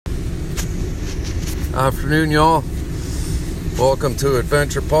Afternoon, y'all. Welcome to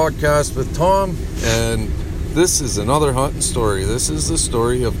Adventure Podcast with Tom, and this is another hunting story. This is the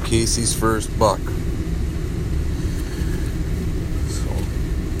story of Casey's first buck. So,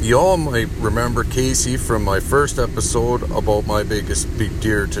 y'all might remember Casey from my first episode about my biggest big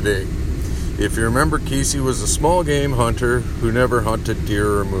deer today. If you remember, Casey was a small game hunter who never hunted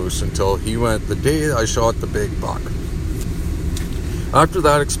deer or moose until he went the day I shot the big buck. After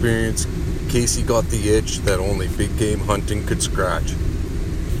that experience, Casey got the itch that only big game hunting could scratch.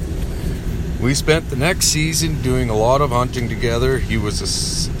 We spent the next season doing a lot of hunting together. He was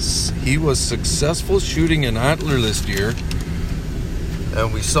successful shooting an antlerless deer,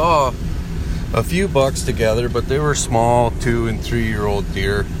 and we saw a few bucks together, but they were small 2 and 3 year old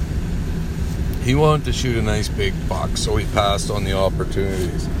deer. He wanted to shoot a nice big buck, so he passed on the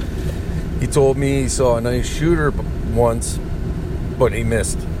opportunities. He told me he saw a nice shooter once, but he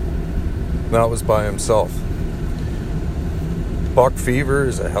missed. That was by himself. Buck fever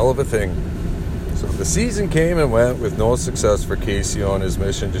is a hell of a thing. So the season came and went with no success for Casey on his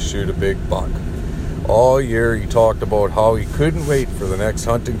mission to shoot a big buck. All year he talked about how he couldn't wait for the next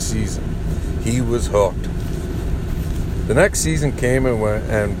hunting season. He was hooked. The next season came and went,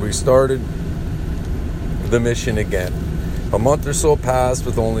 and we started the mission again. A month or so passed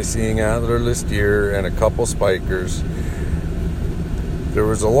with only seeing antlerless deer and a couple spikers. There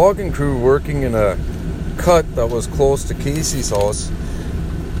was a logging crew working in a cut that was close to Casey's house.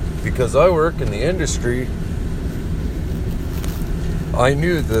 Because I work in the industry, I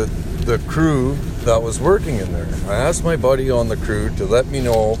knew the crew that was working in there. I asked my buddy on the crew to let me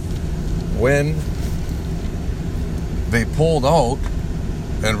know when they pulled out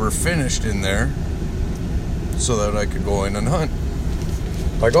and were finished in there so that I could go in and hunt.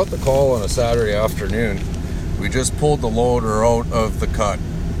 I got the call on a Saturday afternoon. We just pulled the loader out of the cut.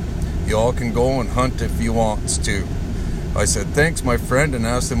 Y'all can go and hunt if he wants to. I said, thanks, my friend, and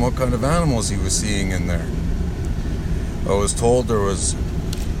asked him what kind of animals he was seeing in there. I was told there was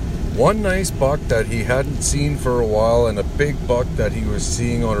one nice buck that he hadn't seen for a while and a big buck that he was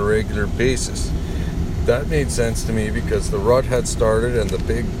seeing on a regular basis. That made sense to me because the rut had started and the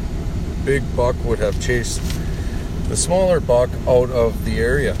big buck would have chased the smaller buck out of the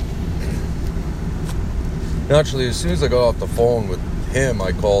area. Naturally, as soon as I got off the phone with him,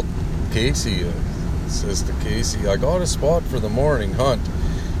 I called Casey. Says to Casey, I got a spot for the morning hunt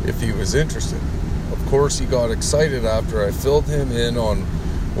if he was interested. Of course, he got excited after I filled him in on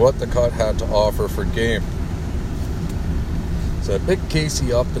what the cut had to offer for game. So I picked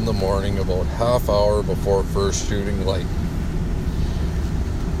Casey up in the morning about half hour before first shooting light.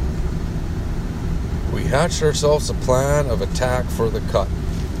 We hatched ourselves a plan of attack for the cut.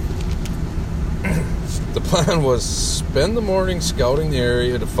 The plan was spend the morning scouting the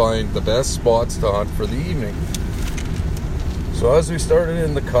area to find the best spots to hunt for the evening. So as we started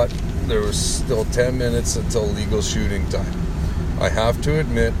in the cut, there was still 10 minutes until legal shooting time. I have to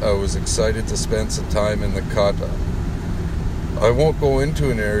admit I was excited to spend some time in the cut. I won't go into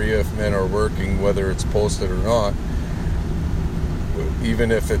an area if men are working, whether it's posted or not,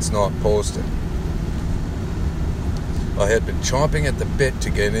 even if it's not posted. I had been chomping at the bit to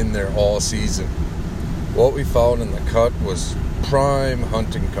get in there all season. What we found in the cut was prime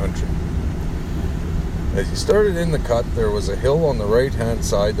hunting country. As you started in the cut, there was a hill on the right-hand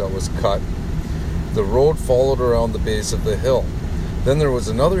side that was cut. The road followed around the base of the hill. Then there was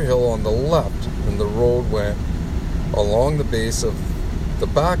another hill on the left, and the road went along the base of the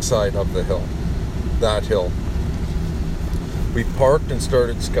backside of the hill. That hill. We parked and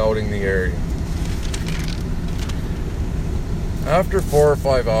started scouting the area. After 4 or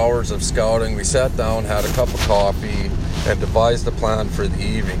 5 hours of scouting, we sat down, had a cup of coffee, and devised a plan for the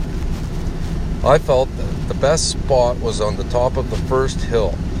evening. I felt that the best spot was on the top of the first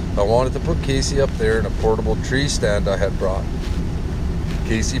hill. I wanted to put Casey up there in a portable tree stand I had brought.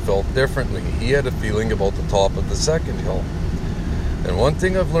 Casey felt differently. He had a feeling about the top of the second hill. And one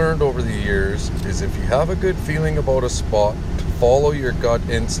thing I've learned over the years is if you have a good feeling about a spot, follow your gut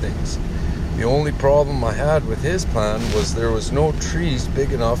instincts. The only problem I had with his plan was there was no trees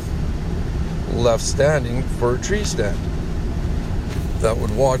big enough left standing for a tree stand that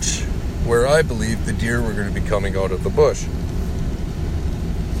would watch where I believed the deer were going to be coming out of the bush.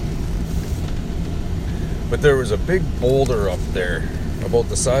 But there was a big boulder up there, about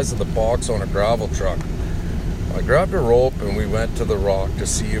the size of the box on a gravel truck. I grabbed a rope and we went to the rock to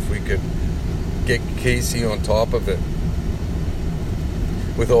see if we could get Casey on top of it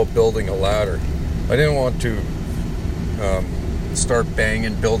without building a ladder. I didn't want to start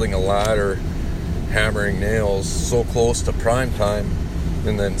building a ladder, hammering nails so close to prime time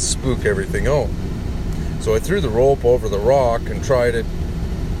and then spook everything out. So I threw the rope over the rock and tied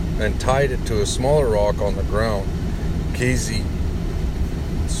it to a smaller rock on the ground. Casey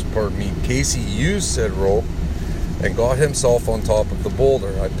used said rope and got himself on top of the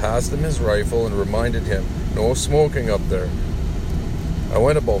boulder. I passed him his rifle and reminded him, no smoking up there. I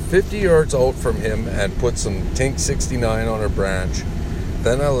went about 50 yards out from him and put some Tink 69 on a branch.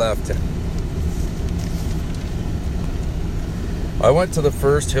 Then I left him. I went to the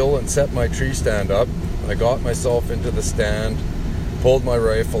first hill and set my tree stand up. I got myself into the stand, pulled my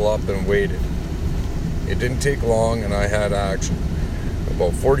rifle up and waited. It didn't take long and I had action.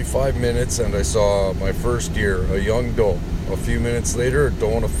 About 45 minutes and I saw my first deer, a young doe. A few minutes later, a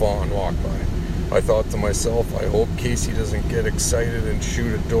doe and a fawn walked by. I thought to myself, I hope Casey doesn't get excited and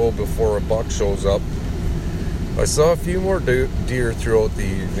shoot a doe before a buck shows up. I saw a few more deer throughout the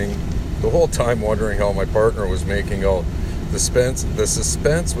evening, the whole time wondering how my partner was making out. The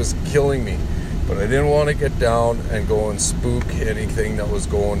suspense was killing me, but I didn't want to get down and go and spook anything that was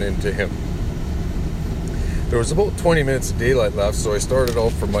going into him. There was about 20 minutes of daylight left, so I started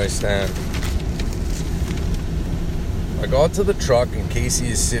out for my stand. I got to the truck and Casey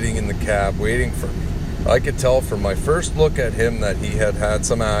is sitting in the cab waiting for me. I could tell from my first look at him that he had had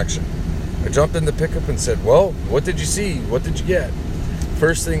some action. I jumped in the pickup and said, well, what did you see? What did you get?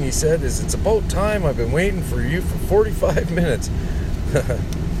 First thing he said is, it's about time. I've been waiting for you for 45 minutes.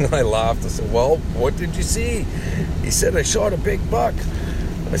 I laughed. I said, well, what did you see? He said, I shot a big buck.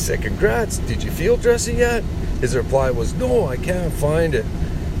 I said, congrats. Did you field dress it yet? His reply was, no, I can't find it.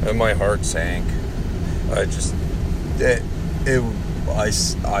 And my heart sank. I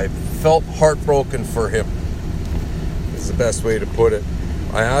felt heartbroken for him. Is the best way to put it.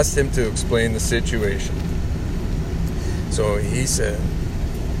 I asked him to explain the situation. So he said,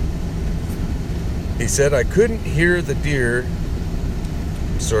 I couldn't hear the deer.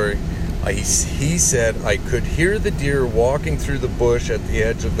 He said I could hear the deer walking through the bush at the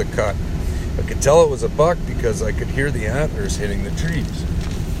edge of the cut. I could tell it was a buck because I could hear the antlers hitting the trees.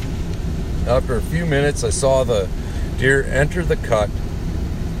 After a few minutes, I saw the deer enter the cut.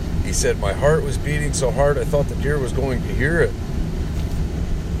 He said, my heart was beating so hard I thought the deer was going to hear it.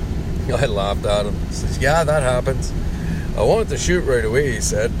 I laughed at him. He says, yeah, that happens. I wanted to shoot right away, he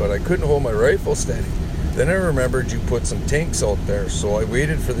said, but I couldn't hold my rifle steady. Then I remembered you put some tinks out there, so I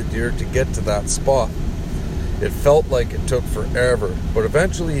waited for the deer to get to that spot. It felt like it took forever, but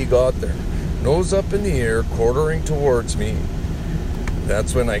eventually he got there, nose up in the air, quartering towards me.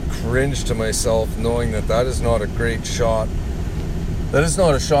 That's when I cringed to myself, knowing that is not a great shot. That is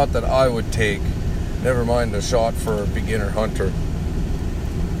not a shot that I would take, never mind a shot for a beginner hunter.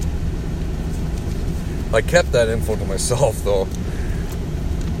 I kept that info to myself, though.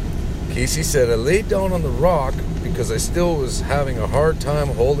 Casey said, I laid down on the rock because I still was having a hard time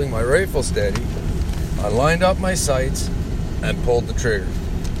holding my rifle steady. I lined up my sights and pulled the trigger.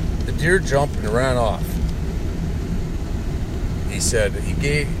 The deer jumped and ran off. Casey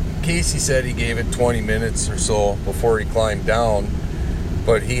said he gave it 20 minutes or so before he climbed down,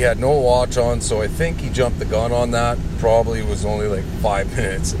 but he had no watch on, so I think he jumped the gun on that. Probably was only like 5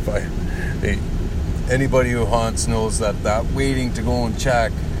 minutes. Anybody who hunts knows that waiting to go and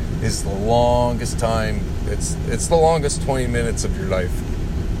check is the longest time. It's the longest 20 minutes of your life.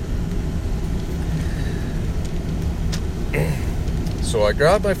 So I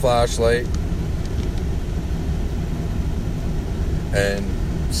grabbed my flashlight and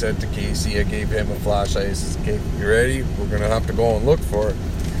said to Casey, I gave him a flashlight. I said, okay, you ready? We're gonna have to go and look for it.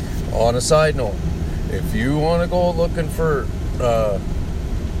 On a side note, if you want to go looking for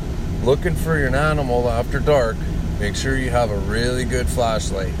an animal after dark, make sure you have a really good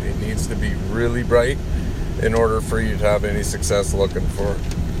flashlight. It needs to be really bright in order for you to have any success looking for it.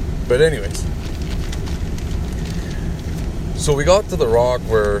 But anyways, so we got to the rock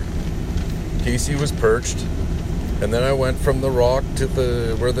where Casey was perched, and then I went from the rock to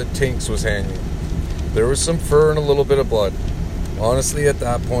where the tinks was hanging. There was some fur and a little bit of blood. Honestly, at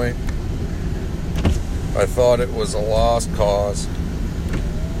that point, I thought it was a lost cause.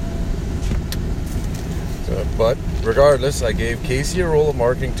 But regardless, I gave Casey a roll of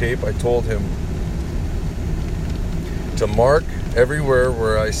marking tape. I told him to mark everywhere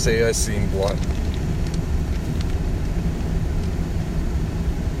where I say I seen blood.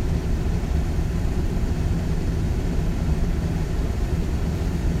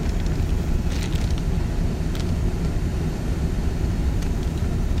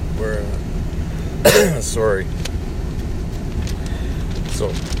 Sorry.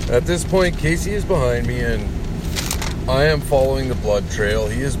 So at this point, Casey is behind me and I am following the blood trail.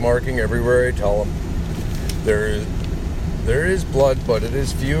 He is marking everywhere I tell him. There is blood, but it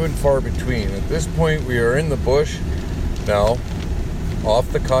is few and far between. At this point, we are in the bush now,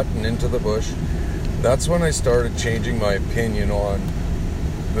 off the cut and into the bush. That's when I started changing my opinion on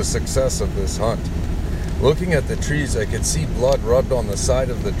the success of this hunt. Looking at the trees, I could see blood rubbed on the side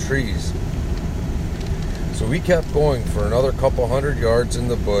of the trees. So we kept going for another couple 100 yards in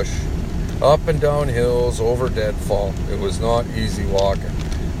the bush, up and down hills, over deadfall. It was not easy walking.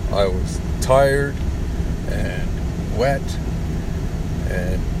 I was tired and wet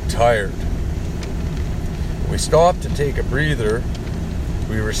and tired. We stopped to take a breather.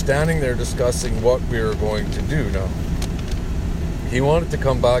 We were standing there discussing what we were going to do now. He wanted to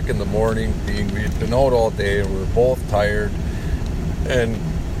come back in the morning, being we had been out all day and we were both tired and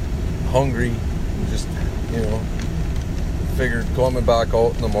hungry, and just, figured coming back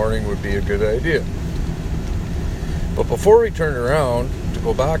out in the morning would be a good idea. But before we turned around to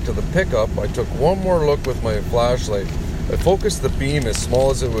go back to the pickup, I took one more look with my flashlight. I focused the beam as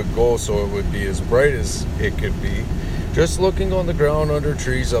small as it would go so it would be as bright as it could be, just looking on the ground under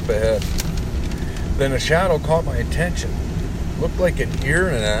trees up ahead. Then a shadow caught my attention. Looked like an ear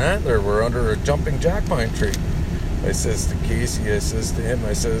and an antler were under a jumping jackpine tree. I says to Casey, I says to him,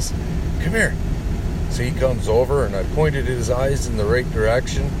 I says, "Come here." So he comes over and I pointed his eyes in the right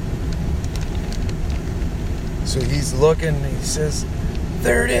direction. So he's looking and he says,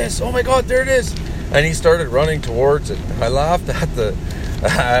 "There it is. Oh my God, there it is." And he started running towards it. I laughed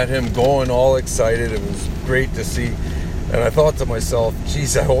at him going all excited. It was great to see. And I thought to myself,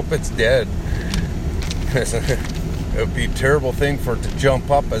 geez, I hope it's dead. It would be a terrible thing for it to jump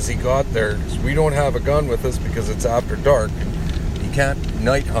up as he got there. We don't have a gun with us because it's after dark. You can't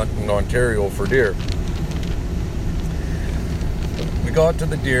night hunt in Ontario for deer. We got to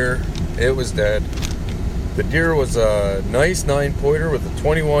the deer. It was dead. The deer was a nice 9-pointer with a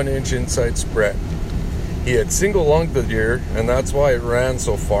 21-inch inside spread. He had single-lunged the deer, and that's why it ran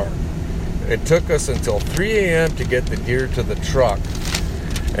so far. It took us until 3 a.m. to get the deer to the truck.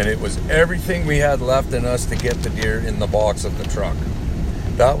 And it was everything we had left in us to get the deer in the box of the truck.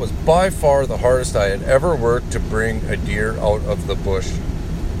 That was by far the hardest I had ever worked to bring a deer out of the bush.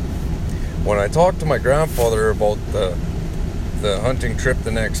 When I talked to my grandfather about the hunting trip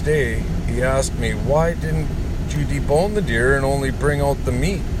the next day, he asked me, "Why didn't you debone the deer and only bring out the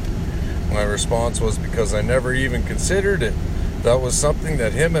meat?" My response was, because I never even considered it. That was something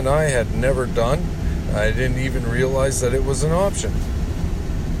that him and I had never done. I didn't even realize that it was an option.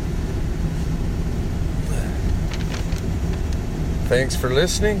 Thanks for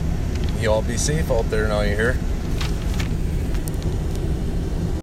listening. You all be safe out there now, you hear?